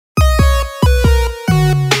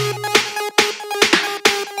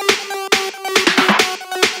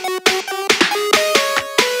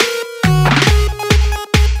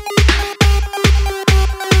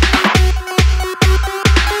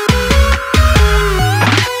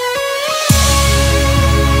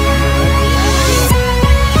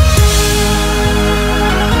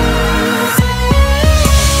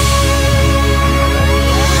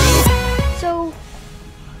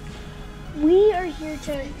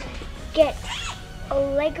get a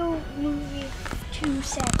Lego Movie 2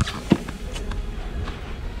 set,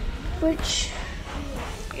 which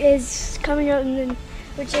is coming out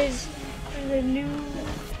which is the new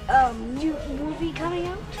movie coming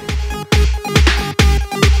out.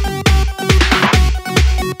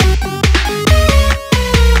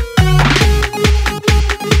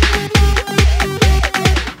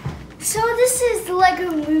 So this is the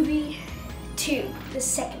Lego Movie 2, the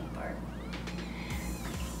second part.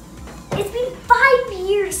 It's been 5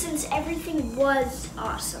 years since everything was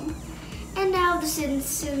awesome, and now the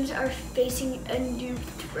citizens are facing a new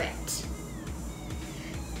threat.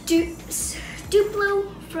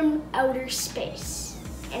 Duplo from outer space.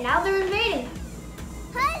 And now they're invading.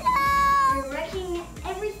 Hello! They're wrecking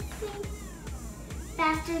everything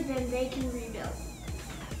faster than they can rebuild.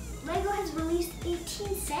 Lego has released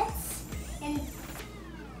 18 sets and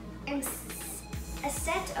a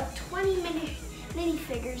set of 20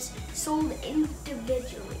 minifigures sold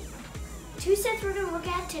individually. 2 sets we're going to look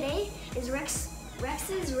at today is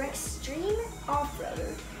Rex's Rex-treme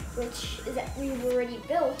Offroader, which is that we've already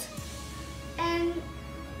built, and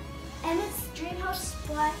Emmet's Dreamhouse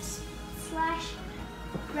 /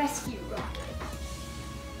 Rescue Rocket.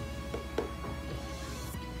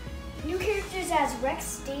 New characters as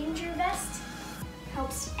Rex Danger Vest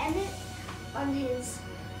helps Emmet on his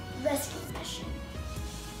rescue mission.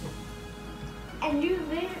 And new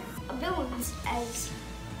villains as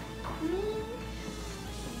Queen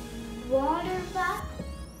Waterbat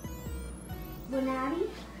Bonatti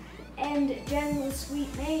and General Sweet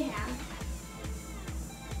Mayhem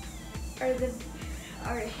are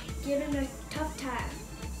given a tough time.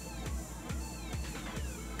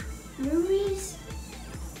 The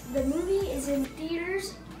movie is in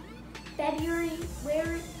theaters February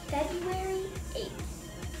 8th.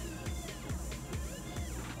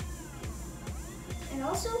 And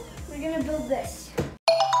also, we're gonna build this.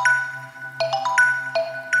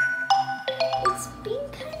 It's been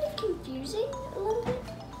kind of confusing a little bit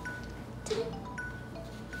today.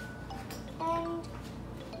 And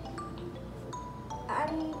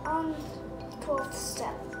I'm on the 12th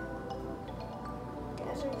step.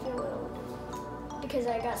 As I feel a little, because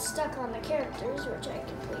I got stuck on the characters, which I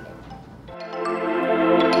completed.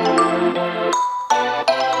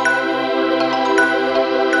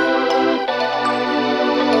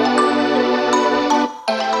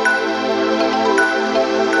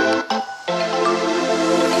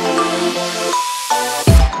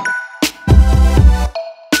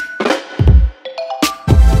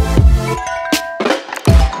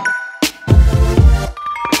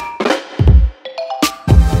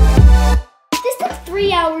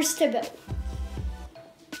 Hours to build,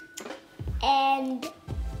 and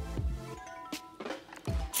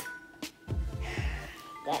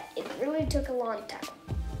that it really took a long time.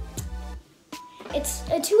 It's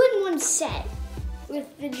a 2-in-1 set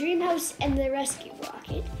with the Dream House and the Rescue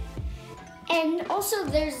Rocket, and also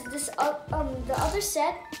there's this the other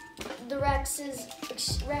set, the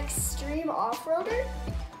Rex-treme Offroader,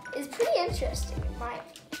 is pretty interesting in my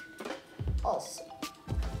opinion. Also,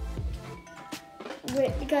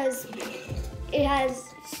 because it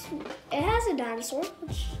has a dinosaur,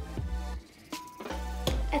 which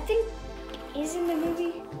I think is in the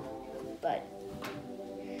movie,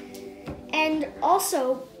 and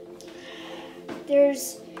also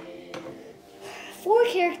there's 4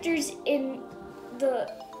 characters in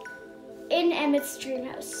Emmet's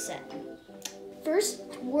Dreamhouse set. First,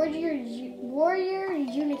 Warrior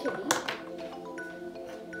Unikitty,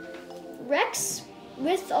 Rex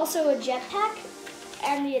with also a jetpack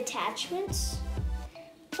and the attachments,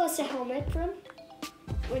 plus a helmet for him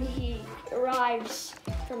when he arrives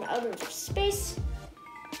from outer space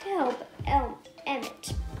to help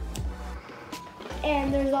Emmet.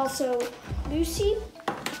 And there's also Lucy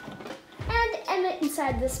and Emmet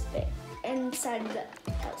inside the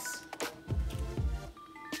house.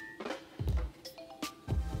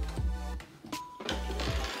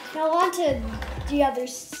 Now on to the other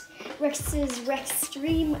Rex's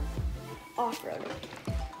Rex-treme Offroader.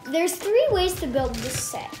 There's 3 ways to build this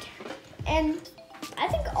set, and I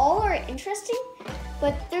think all are interesting,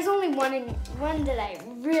 but there's only one that I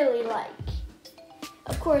really like.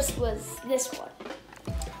 Of course, was this one,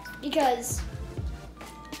 because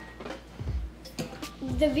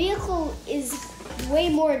the vehicle is way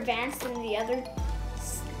more advanced than the other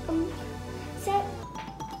set.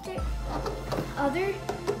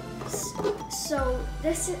 So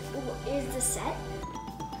this is the set.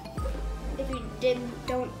 If you didn't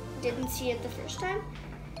see it the first time,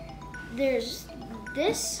 there's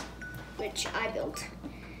this, which I built.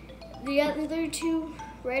 The other 2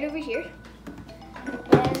 right over here,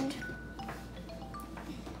 and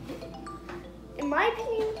my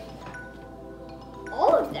opinion,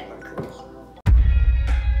 all of them are cool.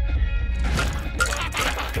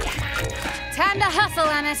 Time to hustle,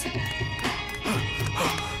 Emmet.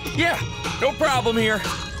 Yeah, no problem here.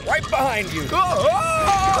 Right behind you.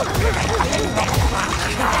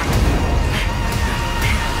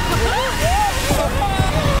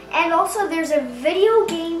 And also there's a video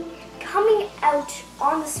game coming out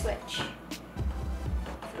on the Switch.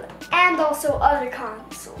 And also other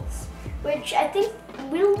consoles, which I think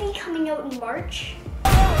will be coming out in March.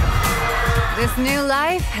 This new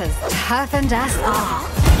life has toughened us all.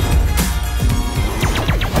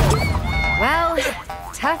 Well,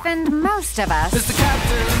 toughened most of us. Mr.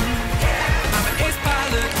 Captain, I'm an ace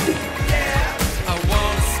pilot. I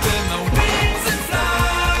wanna spin my wings and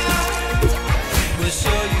fly. We'll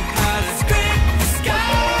show you how to scrape the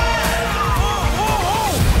sky.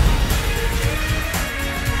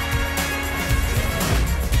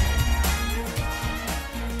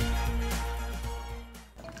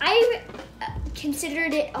 I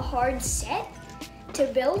considered it a hard set to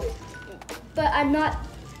build, but I'm not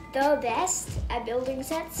the best at building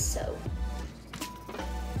sets, so.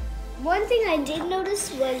 One thing I did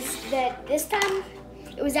notice was that this time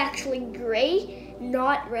it was actually gray,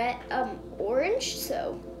 not red, orange,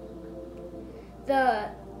 so. The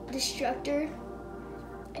destructor,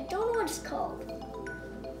 I don't know what it's called.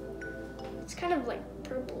 It's kind of like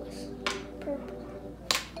purple.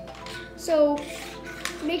 So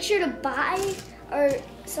make sure to buy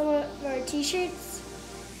some of our t-shirts.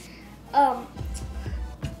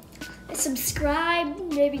 Subscribe,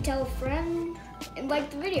 maybe tell a friend, and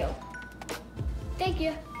like the video. Thank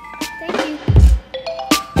you.